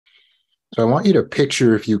So I want you to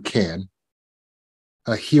picture, if you can,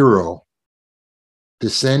 a hero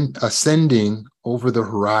ascending over the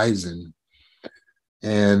horizon,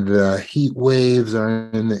 and the heat waves are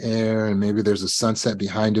in the air, and maybe there's a sunset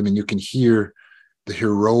behind him, and you can hear the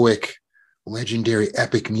heroic, legendary,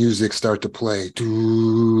 epic music start to play.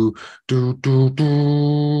 Do, do, do,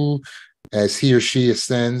 do, as he or she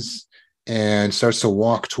ascends and starts to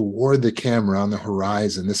walk toward the camera on the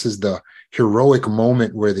horizon. This is the heroic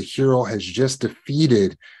moment where the hero has just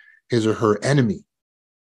defeated his or her enemy.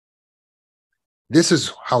 This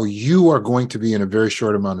is how you are going to be in a very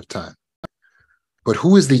short amount of time. But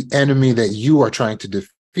who is the enemy that you are trying to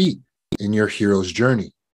defeat in your hero's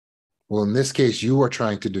journey? Well, in this case, you are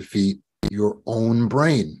trying to defeat your own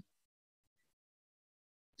brain.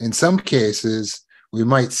 In some cases, we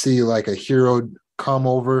might see like a hero come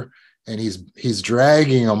over and he's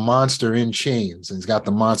dragging a monster in chains, and he's got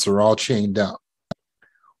the monster all chained up.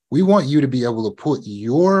 We want you to be able to put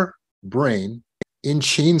your brain in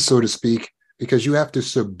chains, so to speak, because you have to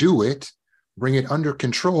subdue it, bring it under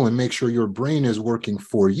control, and make sure your brain is working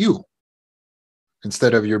for you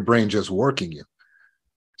instead of your brain just working you.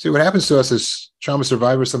 See, what happens to us as trauma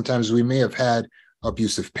survivors, sometimes we may have had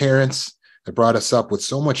abusive parents that brought us up with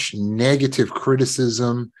so much negative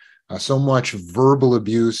criticism, so much verbal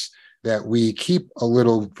abuse, that we keep a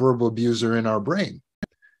little verbal abuser in our brain.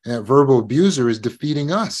 And that verbal abuser is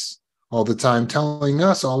defeating us all the time, telling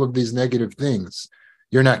us all of these negative things.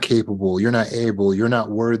 You're not capable, you're not able, you're not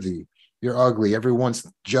worthy, you're ugly,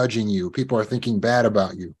 everyone's judging you, people are thinking bad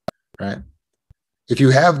about you, right? If you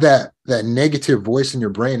have that negative voice in your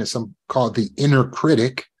brain, it's some call it the inner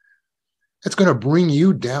critic, it's going to bring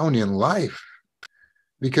you down in life,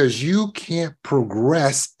 because you can't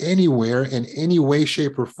progress anywhere in any way,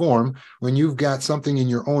 shape, or form when you've got something in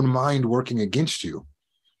your own mind working against you.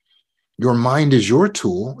 Your mind is your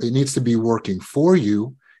tool. It needs to be working for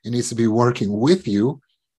you. It needs to be working with you.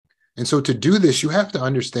 And so to do this, you have to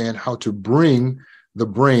understand how to bring the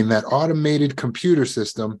brain, that automated computer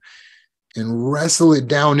system, and wrestle it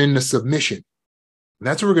down into submission. And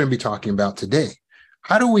that's what we're going to be talking about today.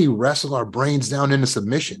 How do we wrestle our brains down into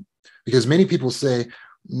submission? Because many people say,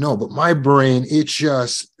 no, but my brain, it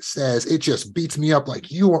just beats me up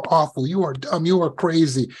like, you are awful, you are dumb, you are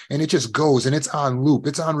crazy. And it just goes and it's on loop,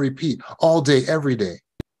 it's on repeat all day, every day.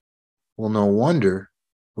 Well, no wonder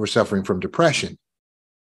we're suffering from depression.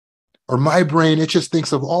 Or my brain, it just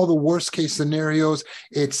thinks of all the worst case scenarios.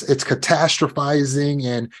 It's catastrophizing,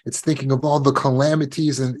 and it's thinking of all the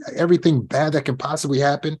calamities and everything bad that can possibly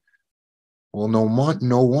happen. Well,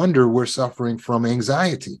 no wonder we're suffering from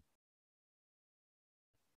anxiety.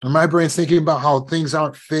 And my brain's thinking about how things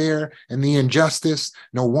aren't fair and the injustice.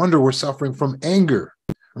 No wonder we're suffering from anger.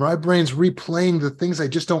 My brain's replaying the things I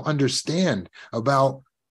just don't understand about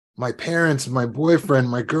my parents, my boyfriend,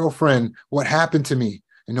 my girlfriend, what happened to me.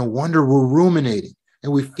 And no wonder we're ruminating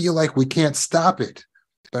and we feel like we can't stop it.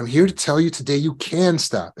 But I'm here to tell you today, you can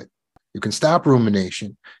stop it. You can stop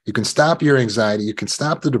rumination. You can stop your anxiety. You can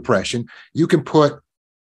stop the depression. You can put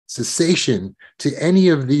cessation to any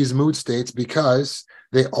of these mood states, because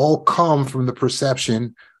they all come from the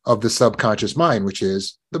perception of the subconscious mind, which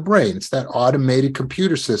is the brain. It's that automated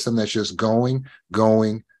computer system that's just going,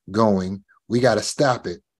 going, going. We got to stop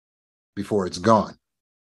it before it's gone.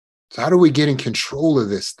 So how do we get in control of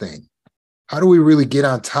this thing? How do we really get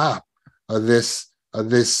on top of this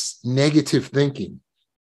negative thinking?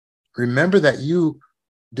 Remember that you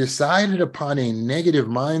decided upon a negative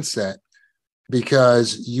mindset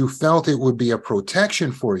because you felt it would be a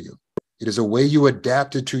protection for you. It is a way you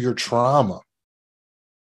adapted to your trauma.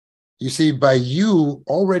 You see, by you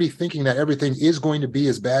already thinking that everything is going to be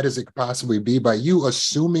as bad as it could possibly be, by you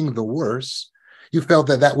assuming the worst, you felt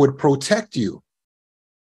that that would protect you.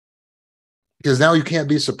 Because now you can't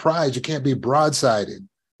be surprised. You can't be broadsided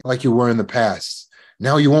like you were in the past.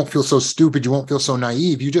 Now you won't feel so stupid. You won't feel so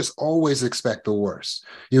naive. You just always expect the worst.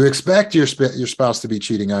 You expect your spouse to be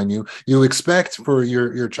cheating on you. You expect for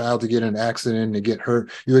your child to get in an accident and to get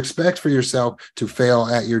hurt. You expect for yourself to fail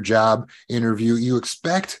at your job interview. You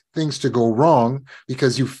expect things to go wrong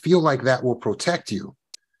because you feel like that will protect you.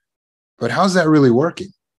 But how's that really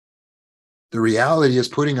working? The reality is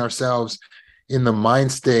putting ourselves in the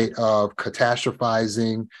mind state of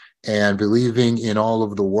catastrophizing and believing in all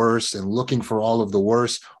of the worst and looking for all of the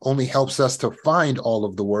worst only helps us to find all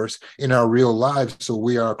of the worst in our real lives. So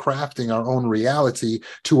we are crafting our own reality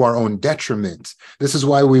to our own detriment. This is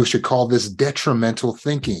why we should call this detrimental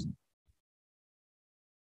thinking.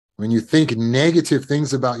 When you think negative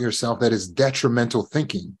things about yourself, that is detrimental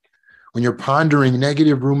thinking. When you're pondering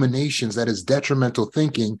negative ruminations, that is detrimental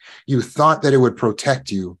thinking. You thought that it would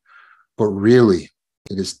protect you, but really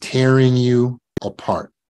it is tearing you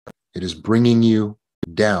apart. It is bringing you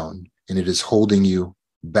down, and it is holding you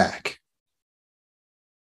back.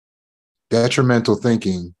 Detrimental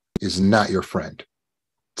thinking is not your friend.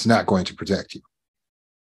 It's not going to protect you.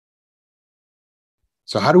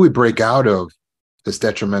 So how do we break out of this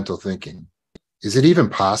detrimental thinking? Is it even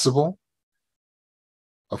possible?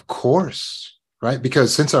 Of course, right?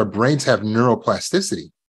 Because since our brains have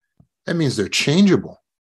neuroplasticity, that means they're changeable.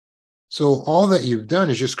 So all that you've done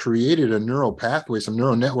is just created a neural pathway, some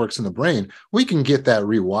neural networks in the brain. We can get that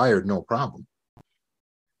rewired, no problem.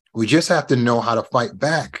 We just have to know how to fight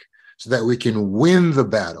back so that we can win the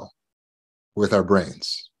battle with our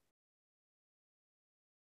brains.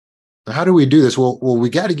 Now, how do we do this? Well, we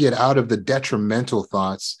got to get out of the detrimental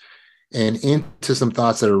thoughts and into some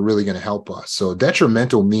thoughts that are really going to help us. So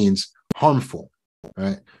detrimental means harmful,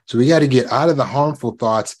 right? So we got to get out of the harmful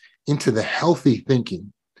thoughts into the healthy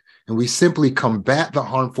thinking. And we simply combat the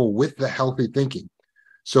harmful with the healthy thinking.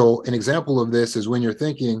 So an example of this is when you're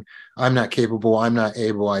thinking, I'm not capable, I'm not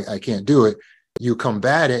able, I can't do it. You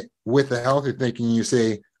combat it with the healthy thinking. You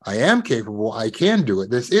say, I am capable, I can do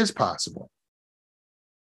it. This is possible.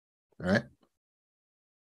 All right.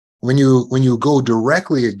 When you go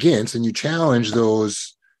directly against and you challenge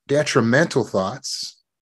those detrimental thoughts,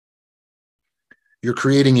 you're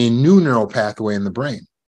creating a new neural pathway in the brain.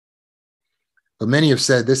 But many have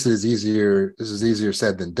said this is easier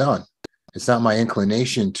said than done. It's not my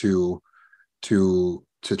inclination to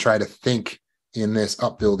try to think in this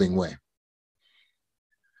upbuilding way.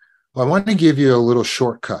 Well, I want to give you a little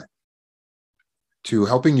shortcut to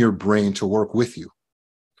helping your brain to work with you.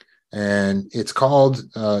 And it's called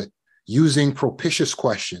using propitious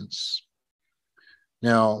questions.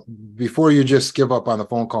 Now, before you just give up on the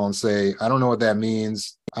phone call and say, I don't know what that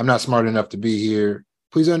means, I'm not smart enough to be here,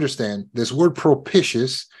 please understand this word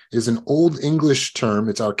propitious is an old English term.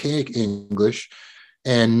 It's archaic English,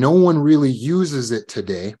 and no one really uses it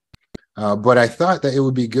today. But I thought that it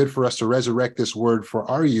would be good for us to resurrect this word for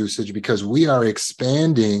our usage because we are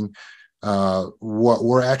expanding what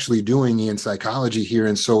we're actually doing in psychology here.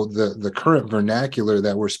 And so the current vernacular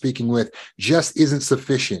that we're speaking with just isn't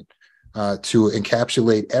sufficient to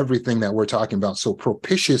encapsulate everything that we're talking about. So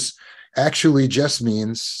propitious actually just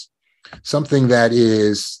means something that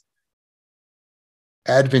is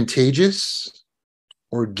advantageous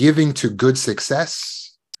or giving to good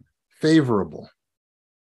success, favorable.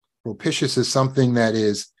 Propitious is something that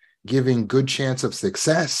is giving good chance of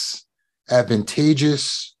success,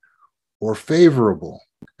 advantageous, or favorable.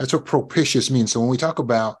 That's what propitious means. So when we talk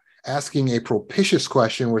about asking a propitious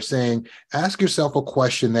question, we're saying, ask yourself a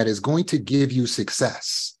question that is going to give you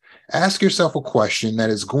success. Ask yourself a question that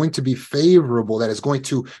is going to be favorable, that is going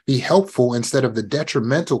to be helpful instead of the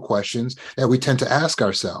detrimental questions that we tend to ask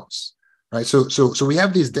ourselves, right? So we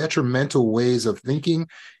have these detrimental ways of thinking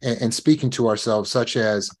and speaking to ourselves, such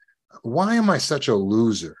as, why am I such a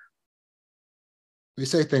loser? We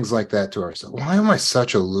say things like that to ourselves. Why am I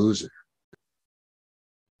such a loser?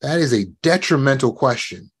 That is a detrimental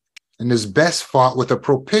question and is best fought with a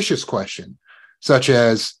propitious question, such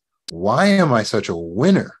as, why am I such a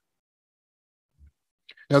winner?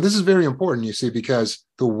 Now, this is very important, you see, because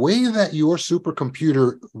the way that your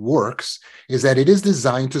supercomputer works is that it is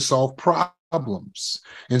designed to solve problems.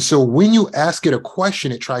 And so when you ask it a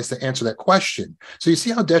question, it tries to answer that question. So you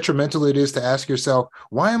see how detrimental it is to ask yourself,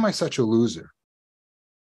 why am I such a loser?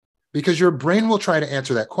 Because your brain will try to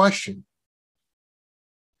answer that question.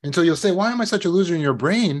 And so you'll say, why am I such a loser? And your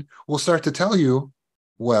brain will start to tell you,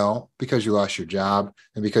 well, because you lost your job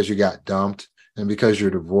and because you got dumped and because you're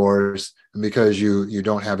divorced and because you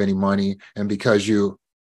don't have any money and because you,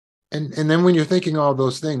 and then when you're thinking all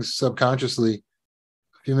those things subconsciously,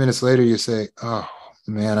 a few minutes later, you say, oh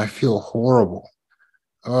man, I feel horrible.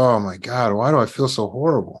 Oh my God, why do I feel so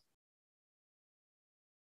horrible?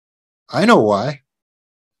 I know why.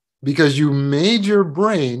 Because you made your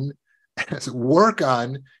brain work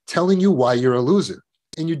on telling you why you're a loser.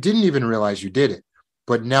 And you didn't even realize you did it,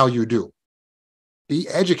 but now you do. Be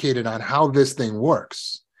educated on how this thing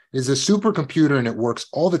works. It is a supercomputer and it works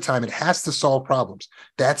all the time. It has to solve problems.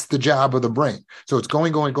 That's the job of the brain. So it's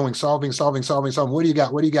going, solving. What do you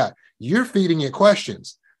got? What do you got? You're feeding it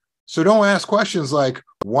questions. So don't ask questions like,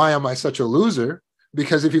 why am I such a loser?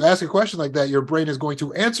 Because if you ask a question like that, your brain is going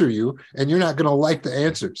to answer you and you're not going to like the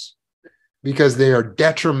answers because they are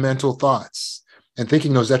detrimental thoughts. And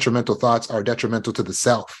thinking those detrimental thoughts are detrimental to the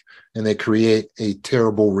self and they create a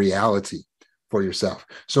terrible reality for yourself.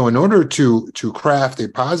 So in order to craft a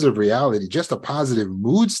positive reality, just a positive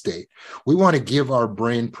mood state, we want to give our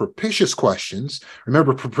brain propitious questions.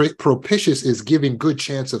 Remember, propitious is giving good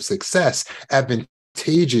chance of success,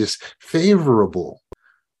 advantageous, favorable.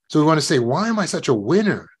 So we want to say, why am I such a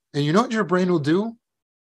winner? And you know what your brain will do?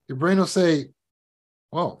 Your brain will say,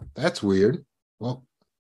 well, that's weird. Well,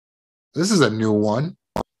 this is a new one,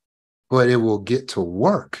 but it will get to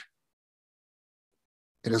work.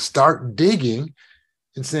 It'll start digging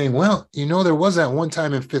and saying, well, you know, there was that one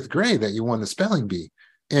time in 5th grade that you won the spelling bee.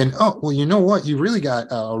 And, oh, well, you know what? You really got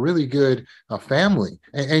a really good family.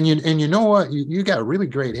 And you know what? You got really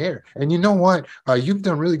great hair. And you know what? You've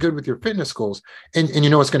done really good with your fitness goals. And you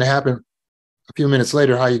know what's going to happen a few minutes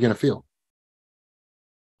later? How are you going to feel?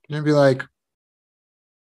 You're going to be like,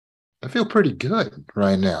 I feel pretty good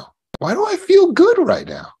right now. Why do I feel good right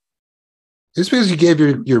now? It's because you gave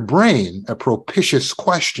your brain a propitious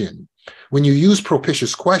question. When you use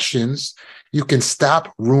propitious questions, you can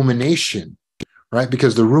stop rumination, right?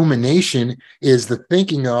 Because the rumination is the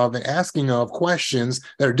thinking of and asking of questions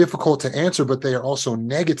that are difficult to answer, but they are also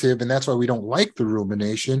negative. And that's why we don't like the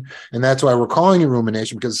rumination. And that's why we're calling it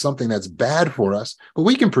rumination, because it's something that's bad for us. But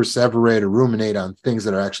we can perseverate or ruminate on things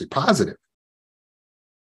that are actually positive.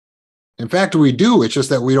 In fact, we do. It's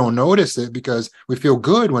just that we don't notice it because we feel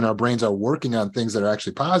good when our brains are working on things that are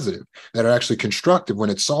actually positive, that are actually constructive,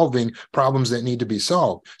 when it's solving problems that need to be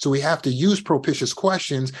solved. So we have to use propitious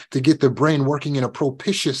questions to get the brain working in a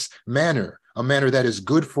propitious manner, a manner that is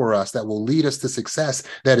good for us, that will lead us to success,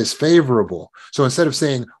 that is favorable. So instead of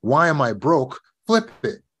saying, why am I broke? Flip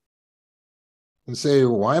it and say,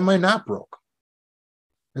 why am I not broke?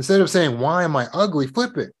 Instead of saying, why am I ugly?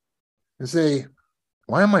 Flip it and say,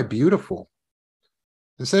 why am I beautiful?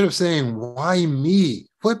 Instead of saying, why me?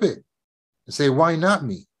 Flip it and say, why not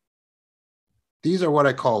me? These are what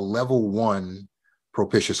I call level 1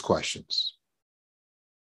 propitious questions.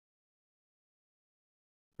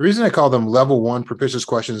 The reason I call them level 1 propitious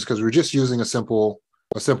questions is because we're just using a simple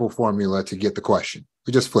formula to get the question.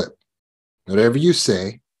 We just flip. Whatever you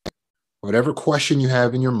say, whatever question you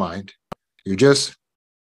have in your mind, you're just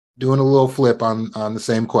doing a little flip on the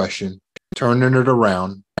same question, turning it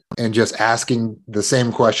around and just asking the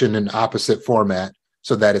same question in opposite format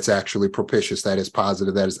so that it's actually propitious, that is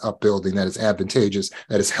positive, that is upbuilding, that is advantageous,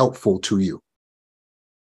 that is helpful to you.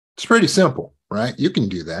 It's pretty simple, right? You can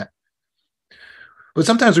do that. But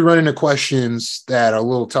sometimes we run into questions that are a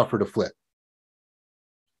little tougher to flip.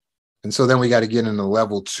 And so then we got to get into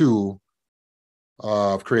level 2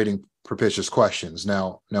 of creating propitious questions.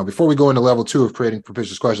 Now, before we go into level 2 of creating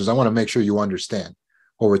propitious questions, I want to make sure you understand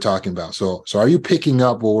what we're talking about. So are you picking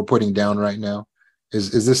up what we're putting down right now?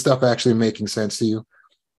 Is this stuff actually making sense to you?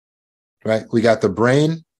 Right? We got the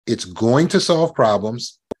brain. It's going to solve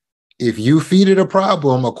problems. If you feed it a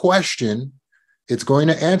problem, a question, it's going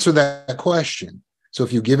to answer that question. So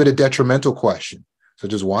if you give it a detrimental question,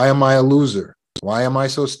 such as, why am I a loser? Why am I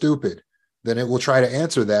so stupid? Then it will try to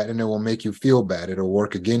answer that and it will make you feel bad. It'll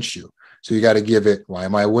work against you. So you got to give it, why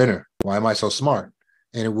am I a winner? Why am I so smart?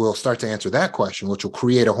 And it will start to answer that question, which will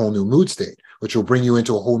create a whole new mood state, which will bring you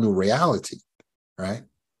into a whole new reality, right?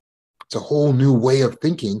 It's a whole new way of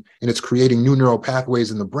thinking, and it's creating new neural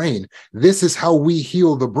pathways in the brain. This is how we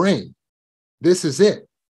heal the brain. This is it.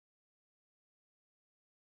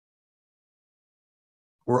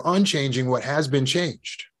 We're unchanging what has been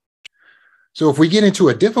changed. So if we get into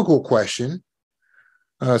a difficult question,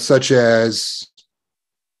 such as,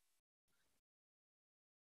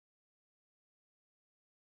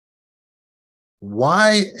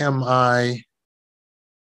 why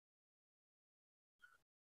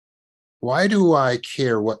do I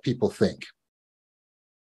care what people think?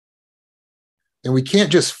 And we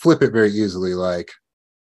can't just flip it very easily, like,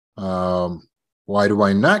 why do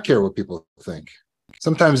I not care what people think?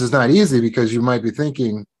 Sometimes it's not easy because you might be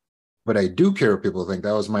thinking, but I do care what people think.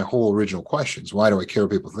 That was my whole original questions. Why do I care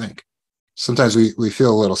what people think? Sometimes we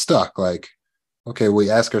feel a little stuck, like, okay, we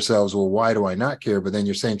ask ourselves, well, why do I not care? But then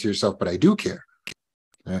you're saying to yourself, but I do care.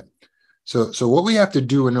 Right? So what we have to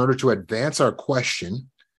do in order to advance our question,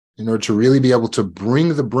 in order to really be able to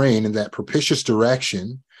bring the brain in that propitious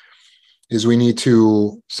direction, is we need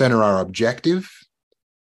to center our objective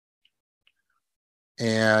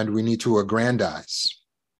and we need to aggrandize.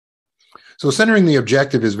 So centering the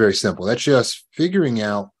objective is very simple. That's just figuring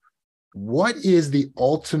out, what is the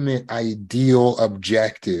ultimate ideal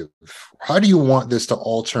objective? How do you want this to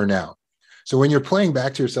all turn out? So when you're playing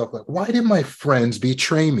back to yourself, like, why did my friends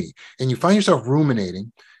betray me? And you find yourself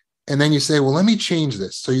ruminating, and then you say, well, let me change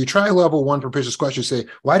this. So you try level 1 propitious question, say,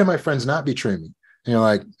 why do my friends not betray me? And you're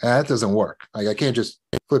like, that doesn't work. Like, I can't just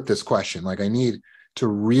flip this question. Like, I need to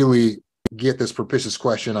really get this propitious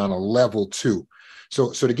question on a level 2.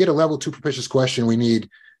 So to get a level 2 propitious question, we need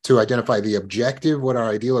to identify the objective, what our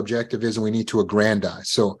ideal objective is, and we need to aggrandize.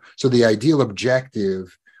 So the ideal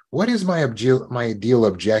objective, what is my ideal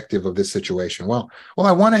objective of this situation? Well,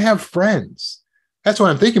 I want to have friends. That's what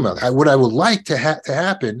I'm thinking about. What I would like to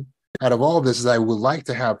happen out of all of this is I would like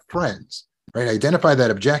to have friends, right? Identify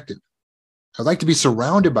that objective. I'd like to be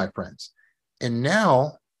surrounded by friends. And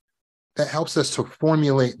now that helps us to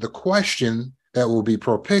formulate the question that will be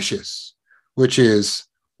propitious, which is,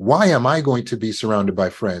 why am I going to be surrounded by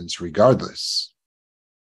friends regardless?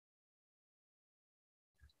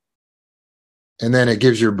 And then it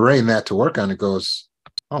gives your brain that to work on. It goes,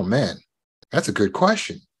 oh man, that's a good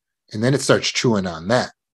question. And then it starts chewing on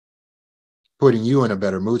that, putting you in a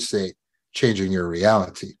better mood state, changing your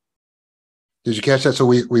reality. Did you catch that? So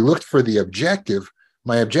we looked for the objective.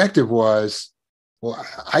 My objective was, well,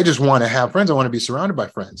 I just want to have friends. I want to be surrounded by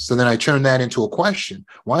friends. So then I turned that into a question.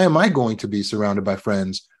 Why am I going to be surrounded by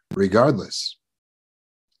friends regardless?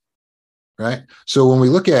 Right? So when we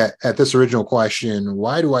look at this original question,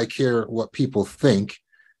 why do I care what people think?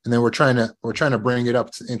 And then we're trying to bring it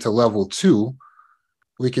up into level 2.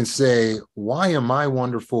 We can say, why am I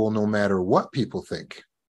wonderful no matter what people think?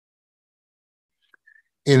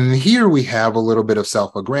 In here, we have a little bit of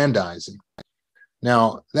self-aggrandizing.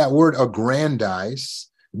 Now, that word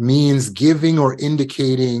aggrandize means giving or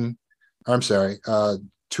indicating,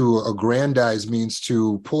 to aggrandize means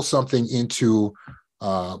to pull something into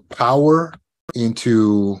power,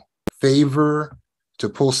 into favor, to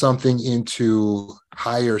pull something into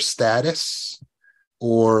higher status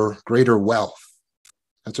or greater wealth.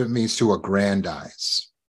 That's what it means to aggrandize.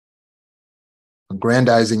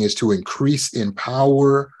 Aggrandizing is to increase in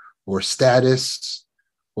power or status,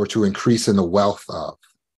 or to increase in the wealth of.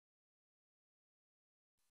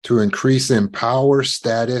 To increase in power,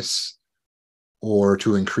 status, or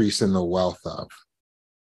to increase in the wealth of.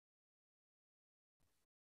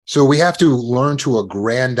 So we have to learn to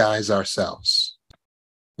aggrandize ourselves.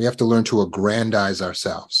 We have to learn to aggrandize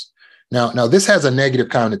ourselves. Now this has a negative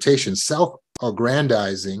connotation.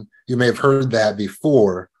 Self-aggrandizing, you may have heard that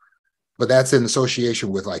before, but that's in association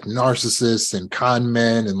with like narcissists and con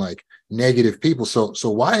men and like negative people. So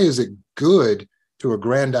why is it good to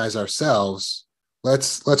aggrandize ourselves?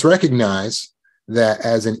 Let's recognize that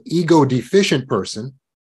as an ego deficient person,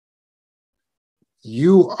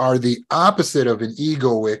 you are the opposite of an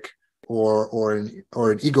egoic or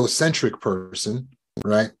an egocentric person,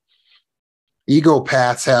 right?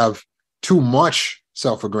 Egopaths have too much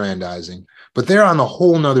self-aggrandizing, but they're on the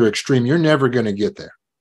whole nother extreme. You're never going to get there.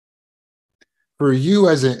 For you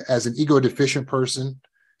as an ego deficient person,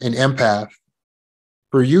 an empath,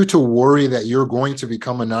 for you to worry that you're going to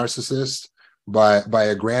become a narcissist by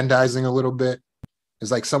aggrandizing a little bit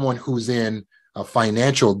is like someone who's in a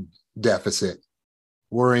financial deficit,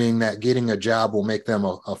 worrying that getting a job will make them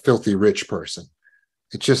a filthy rich person.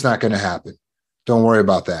 It's just not going to happen. Don't worry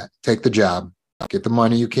about that. Take the job, get the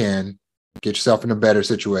money you can, get yourself in a better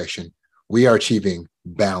situation. We are achieving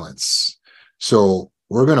balance. So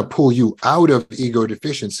we're going to pull you out of ego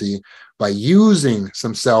deficiency by using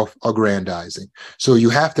some self-aggrandizing. So you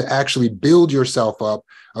have to actually build yourself up.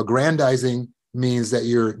 Aggrandizing means that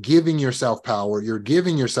you're giving yourself power, you're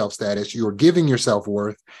giving yourself status, you're giving yourself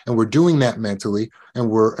worth, and we're doing that mentally, and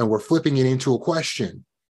we're flipping it into a question,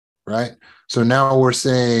 right? So now we're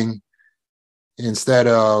saying, instead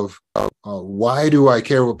of why do I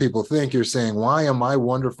care what people think, you're saying, why am I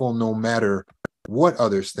wonderful no matter what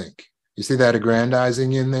others think? You see that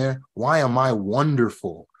aggrandizing in there? Why am I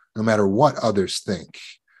wonderful no matter what others think?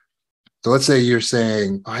 So let's say you're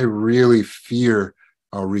saying, I really fear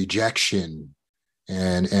rejection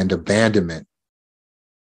and abandonment.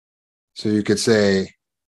 So you could say,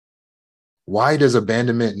 why does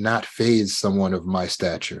abandonment not faze someone of my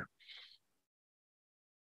stature?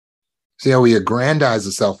 See how we aggrandize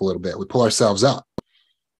the self a little bit. We pull ourselves up,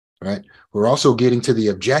 right? We're also getting to the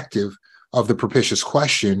objective of the propitious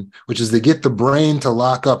question, which is to get the brain to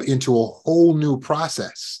lock up into a whole new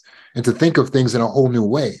process and to think of things in a whole new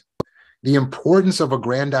way. The importance of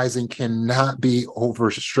aggrandizing cannot be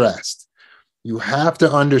overstressed. You have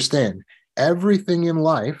to understand everything in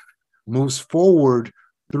life moves forward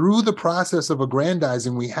through the process of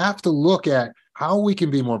aggrandizing. We have to look at how we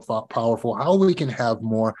can be more powerful, how we can have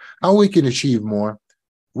more, how we can achieve more.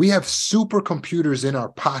 We have supercomputers in our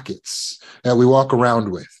pockets that we walk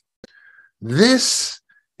around with. This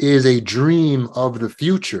is a dream of the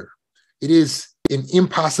future. It is an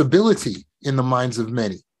impossibility in the minds of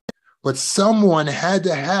many. But someone had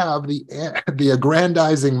to have the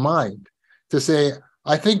aggrandizing mind to say,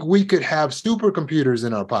 I think we could have supercomputers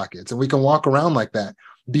in our pockets and we can walk around like that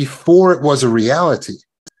before it was a reality.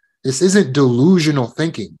 This isn't delusional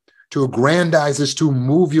thinking. To aggrandize is to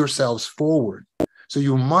move yourselves forward. So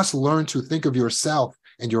you must learn to think of yourself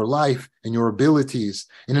and your life and your abilities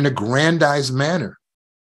in an aggrandized manner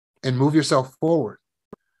and move yourself forward.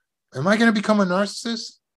 Am I going to become a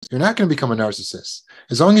narcissist? You're not going to become a narcissist.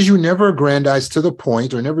 As long as you never aggrandize to the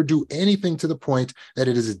point or never do anything to the point that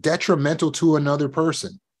it is detrimental to another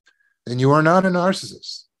person, then you are not a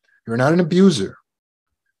narcissist. You're not an abuser.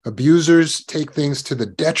 Abusers take things to the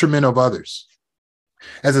detriment of others.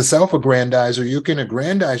 As a self-aggrandizer, you can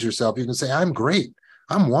aggrandize yourself. You can say, I'm great.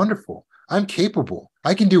 I'm wonderful. I'm capable.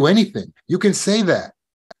 I can do anything. You can say that.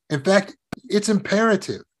 In fact, it's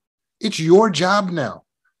imperative. It's your job now.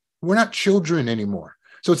 We're not children anymore.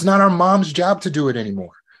 So it's not our mom's job to do it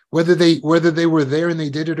anymore, whether they were there and they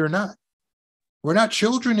did it or not. We're not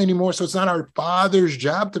children anymore, so it's not our father's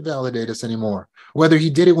job to validate us anymore, whether he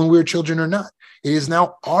did it when we were children or not. It is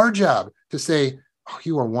now our job to say, oh,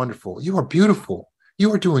 you are wonderful. You are beautiful.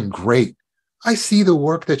 You are doing great. I see the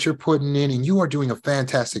work that you're putting in, and you are doing a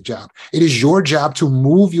fantastic job. It is your job to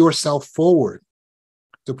move yourself forward,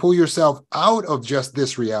 to pull yourself out of just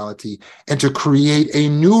this reality and to create a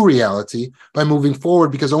new reality by moving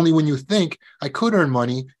forward. Because only when you think, I could earn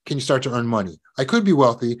money, can you start to earn money. I could be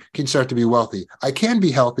wealthy, can you start to be wealthy. I can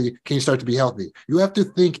be healthy, can you start to be healthy. You have to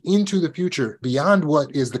think into the future beyond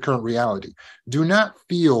what is the current reality. Do not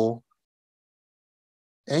feel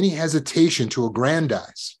any hesitation to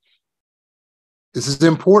aggrandize. This is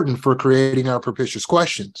important for creating our propitious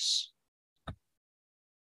questions.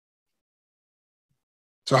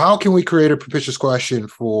 So how can we create a propitious question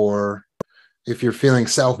for if you're feeling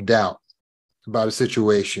self-doubt about a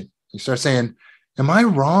situation? You start saying, am I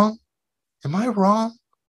wrong? Am I wrong?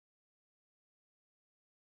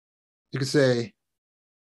 You could say,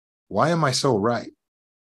 why am I so right?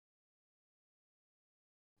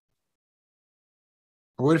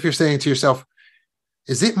 Or what if you're saying to yourself,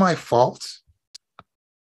 is it my fault?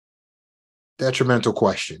 Detrimental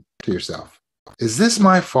question to yourself. Is this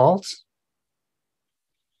my fault?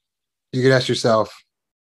 You could ask yourself,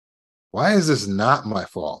 why is this not my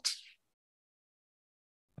fault?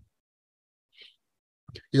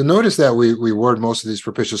 You'll notice that we word most of these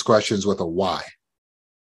propitious questions with a why.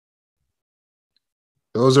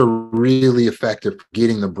 Those are really effective for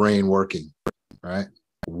getting the brain working, right?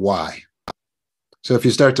 Why? So if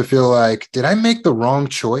you start to feel like, did I make the wrong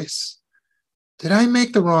choice? Did I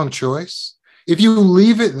make the wrong choice? If you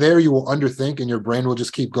leave it there, you will underthink and your brain will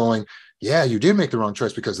just keep going, yeah, you did make the wrong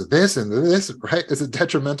choice because of this and this, right? It's a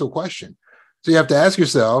detrimental question. So you have to ask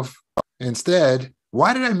yourself instead,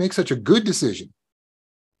 why did I make such a good decision?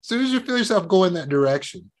 As soon as you feel yourself go in that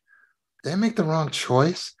direction, did I make the wrong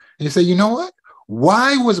choice? And you say, you know what?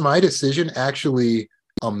 Why was my decision actually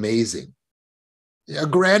amazing?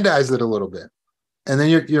 Aggrandize it a little bit. And then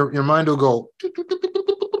your mind will go, and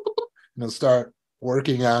it'll start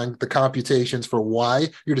working on the computations for why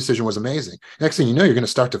your decision was amazing. Next thing you know, you're going to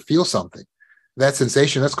start to feel something. That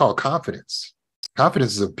sensation, that's called confidence.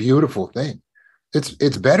 Confidence is a beautiful thing.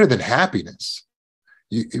 It's better than happiness.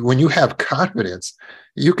 When you have confidence,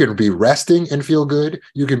 you can be resting and feel good.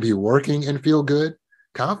 You can be working and feel good.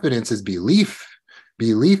 Confidence is belief.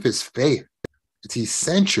 Belief is faith. It's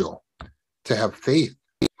essential to have faith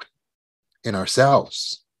in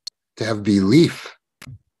ourselves, to have belief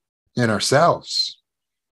in ourselves.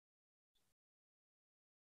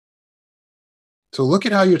 So look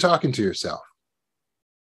at how you're talking to yourself.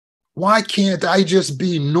 Why can't I just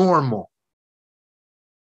be normal?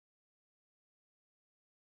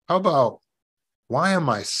 How about, why am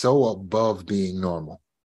I so above being normal?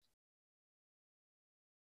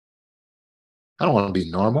 I don't want to be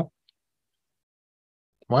normal.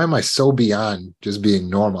 Why am I so beyond just being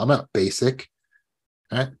normal? I'm not basic,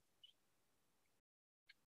 right?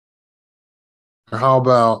 Or how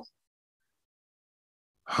about,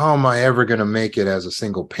 how am I ever going to make it as a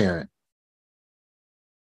single parent?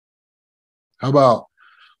 How about,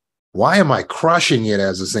 why am I crushing it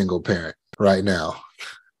as a single parent right now?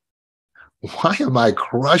 Why am I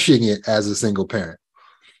crushing it as a single parent?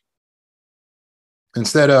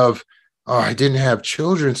 Instead of, oh, I didn't have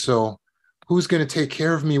children, so who's going to take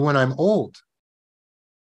care of me when I'm old?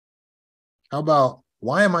 How about,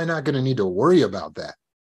 why am I not going to need to worry about that?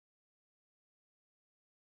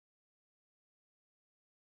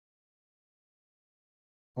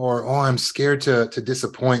 Or, oh, I'm scared to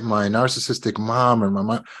disappoint my narcissistic mom or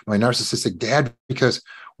my narcissistic dad because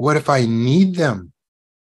what if I need them?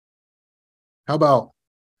 How about,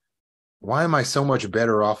 Why am I so much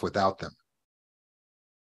better off without them?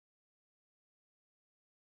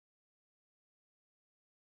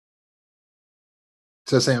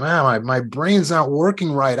 So saying, man, my brain's not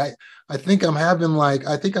working right. I think I'm having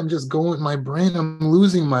I think I'm just going, my brain, I'm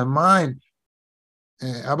losing my mind.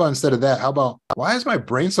 How about instead of that, how about, why is my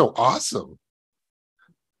brain so awesome?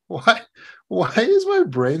 Why, why is my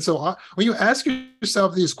brain so awesome? When you ask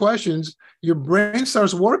yourself these questions, your brain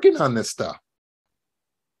starts working on this stuff.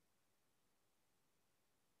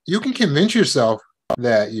 You can convince yourself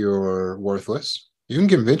that you're worthless. You can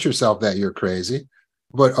convince yourself that you're crazy,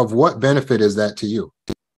 but of what benefit is that to you?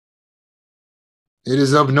 It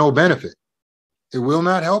is of no benefit. It will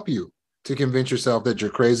not help you to convince yourself that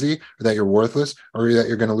you're crazy or that you're worthless or that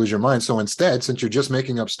you're going to lose your mind. So instead, since you're just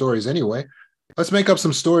making up stories anyway, let's make up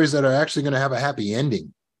some stories that are actually going to have a happy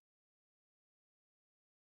ending.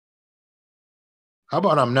 How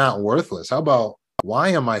about I'm not worthless? How about why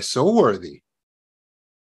am I so worthy?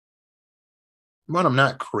 How about I'm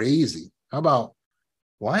not crazy? How about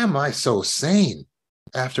why am I so sane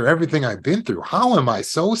after everything I've been through? How am I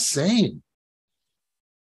so sane?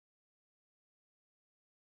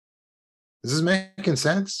 This is making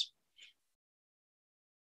sense.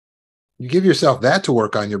 You give yourself that to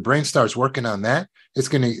work on, your brain starts working on that. It's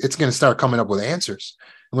gonna start coming up with answers.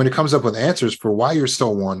 And when it comes up with answers for why you're so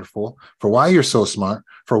wonderful, for why you're so smart,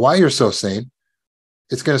 for why you're so sane,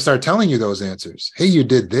 it's going to start telling you those answers. Hey, you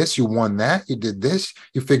did this, you won that, you did this,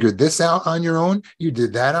 you figured this out on your own, you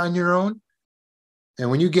did that on your own.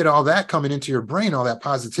 And when you get all that coming into your brain, all that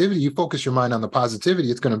positivity, you focus your mind on the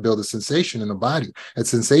positivity, it's going to build a sensation in the body. That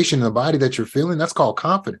sensation in the body that you're feeling, that's called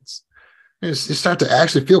confidence. You start to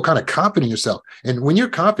actually feel kind of confident in yourself. And when you're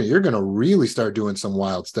confident, you're going to really start doing some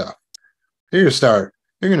wild stuff. You're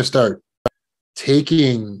going to start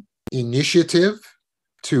taking initiative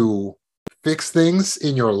to fix things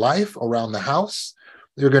in your life around the house.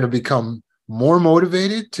 You're going to become more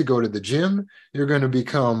motivated to go to the gym. You're going to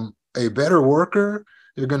become a better worker.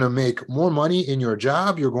 You're going to make more money in your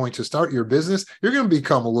job. You're going to start your business. You're going to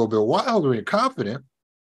become a little bit wild when you're confident.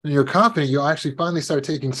 When you're confident, you'll actually finally start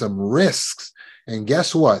taking some risks. And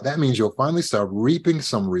guess what? That means you'll finally start reaping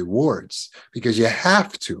some rewards because you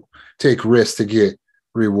have to take risks to get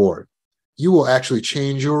reward. You will actually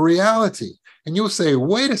change your reality. And you'll say,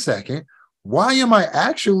 wait a second, why am I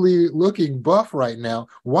actually looking buff right now?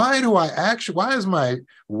 Why is my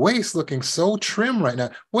waist looking so trim right now?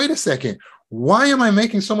 Wait a second. Why am I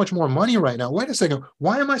making so much more money right now? Wait a second.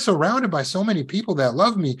 Why am I surrounded by so many people that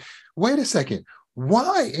love me? Wait a second.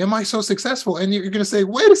 Why am I so successful? And you're going to say,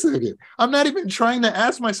 wait a second. I'm not even trying to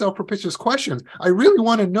ask myself propitious questions. I really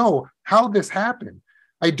want to know how this happened.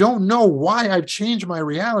 I don't know why I've changed my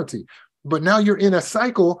reality. But now you're in a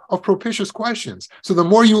cycle of propitious questions. So the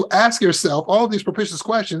more you ask yourself all these propitious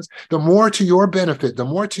questions, the more to your benefit, the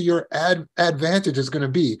more to your advantage is going to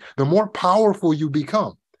be, the more powerful you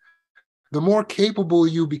become, the more capable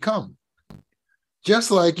you become.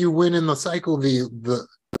 Just like you win in the cycle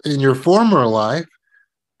in your former life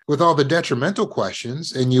with all the detrimental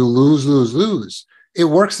questions and you lose. It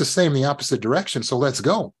works the same, the opposite direction. So let's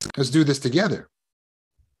go. Let's do this together.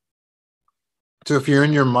 So if you're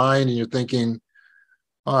in your mind and you're thinking,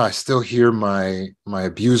 oh, I still hear my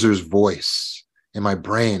abuser's voice in my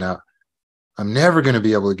brain. I'm never going to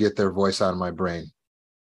be able to get their voice out of my brain.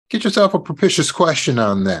 Get yourself a propitious question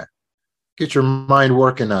on that. Get your mind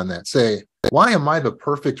working on that. Say, why am I the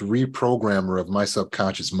perfect reprogrammer of my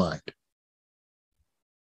subconscious mind?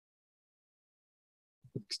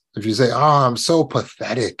 If you say, oh, I'm so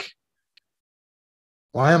pathetic.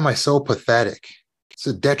 Why am I so pathetic? It's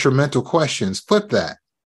a detrimental question. Flip that.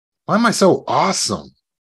 Why am I so awesome?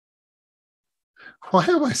 Why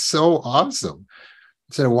am I so awesome?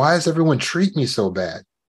 Instead of why does everyone treat me so bad?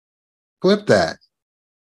 Flip that.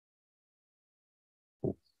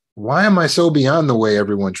 Why am I so beyond the way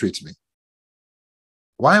everyone treats me?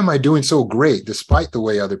 Why am I doing so great despite the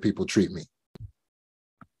way other people treat me?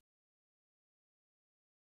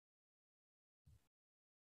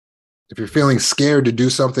 If you're feeling scared to do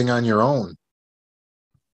something on your own,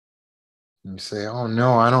 and you say, oh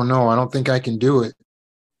no, I don't know. I don't think I can do it.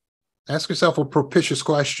 Ask yourself a propitious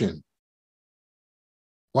question.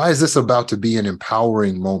 Why is this about to be an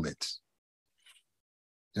empowering moment?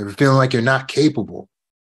 If you're feeling like you're not capable,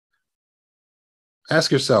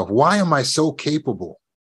 ask yourself, why am I so capable?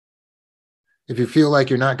 If you feel like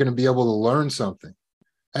you're not going to be able to learn something,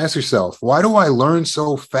 ask yourself, why do I learn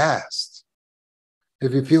so fast?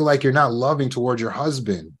 If you feel like you're not loving towards your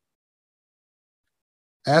husband,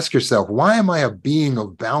 ask yourself, why am I a being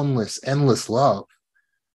of boundless, endless love?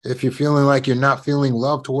 If you're feeling like you're not feeling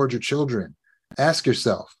love towards your children, ask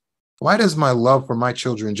yourself, Why does my love for my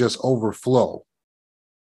children just overflow?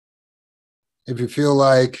 If you feel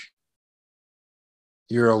like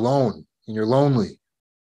you're alone and you're lonely,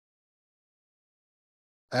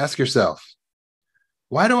 ask yourself,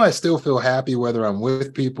 why do I still feel happy whether I'm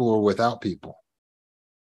with people or without people?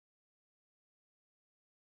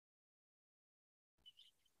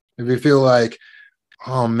 If you feel like,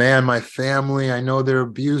 oh man, my family, I know they're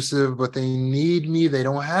abusive, but they need me. They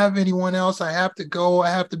don't have anyone else. I have to go. I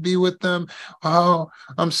have to be with them. Oh,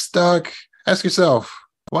 I'm stuck. Ask yourself,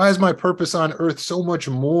 why is my purpose on earth so much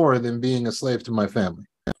more than being a slave to my family?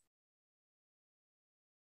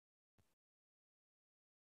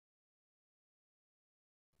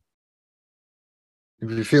 If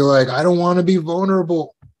you feel like I don't want to be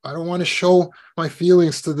vulnerable, I don't want to show my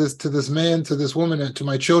feelings to this man, to this woman, and to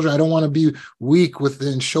my children. I don't want to be weak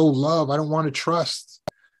and show love. I don't want to trust.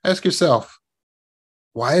 Ask yourself,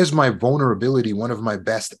 why is my vulnerability one of my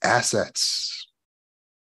best assets?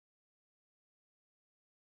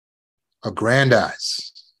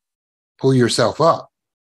 Aggrandize. Pull yourself up.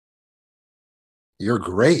 You're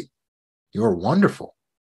great. You're wonderful.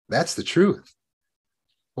 That's the truth.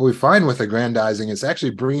 What we find with aggrandizing is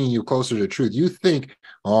actually bringing you closer to truth. You think,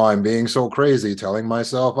 oh, I'm being so crazy, telling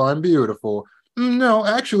myself I'm beautiful. No,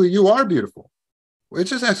 actually, you are beautiful. It's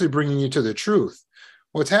just actually bringing you to the truth.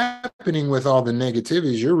 What's happening with all the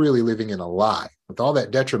negativity is you're really living in a lie. With all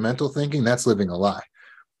that detrimental thinking, that's living a lie.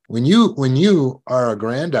 When you are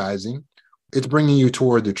aggrandizing, it's bringing you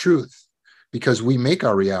toward the truth, because we make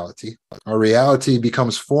our reality. Our reality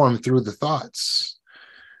becomes formed through the thoughts.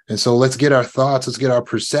 And so let's get our thoughts, let's get our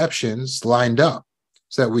perceptions lined up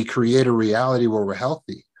so that we create a reality where we're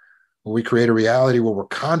healthy, where we create a reality where we're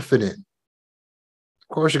confident.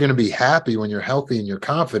 Of course, you're going to be happy when you're healthy and you're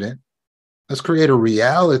confident. Let's create a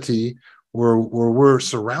reality where we're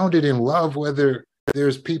surrounded in love, whether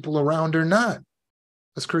there's people around or not.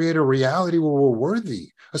 Let's create a reality where we're worthy.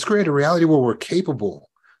 Let's create a reality where we're capable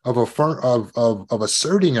of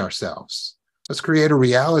asserting ourselves. Let's create a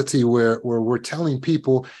reality where we're telling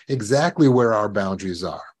people exactly where our boundaries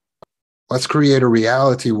are. Let's create a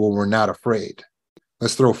reality where we're not afraid.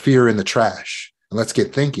 Let's throw fear in the trash, and let's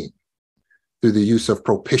get thinking through the use of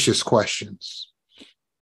propitious questions.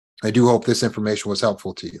 I do hope this information was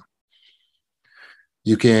helpful to you.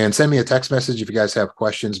 You can send me a text message if you guys have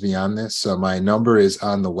questions beyond this. My number is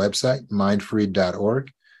on the website,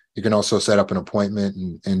 mindfreed.org. You can also set up an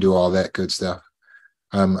appointment and do all that good stuff.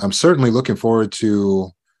 I'm certainly looking forward to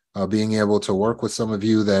being able to work with some of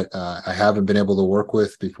you that I haven't been able to work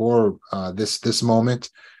with before this moment.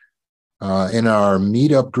 In our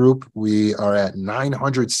meetup group, we are at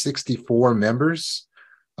 964 members,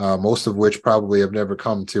 most of which probably have never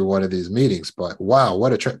come to one of these meetings. But wow,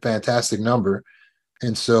 what a fantastic number.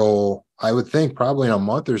 And so I would think probably in a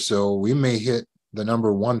month or so, we may hit the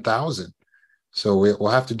number 1,000. So we'll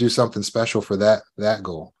have to do something special for that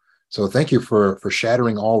goal. So thank you for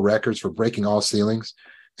shattering all records, for breaking all ceilings.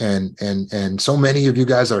 And so many of you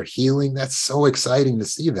guys are healing. That's so exciting to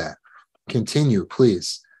see that. Continue,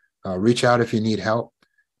 please. Reach out if you need help.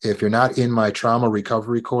 If you're not in my trauma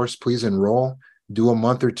recovery course, please enroll. Do a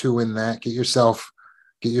month or two in that. Get yourself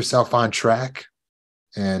on track.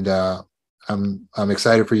 And I'm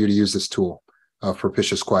excited for you to use this tool of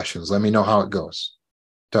propitious questions. Let me know how it goes.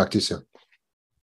 Talk to you soon.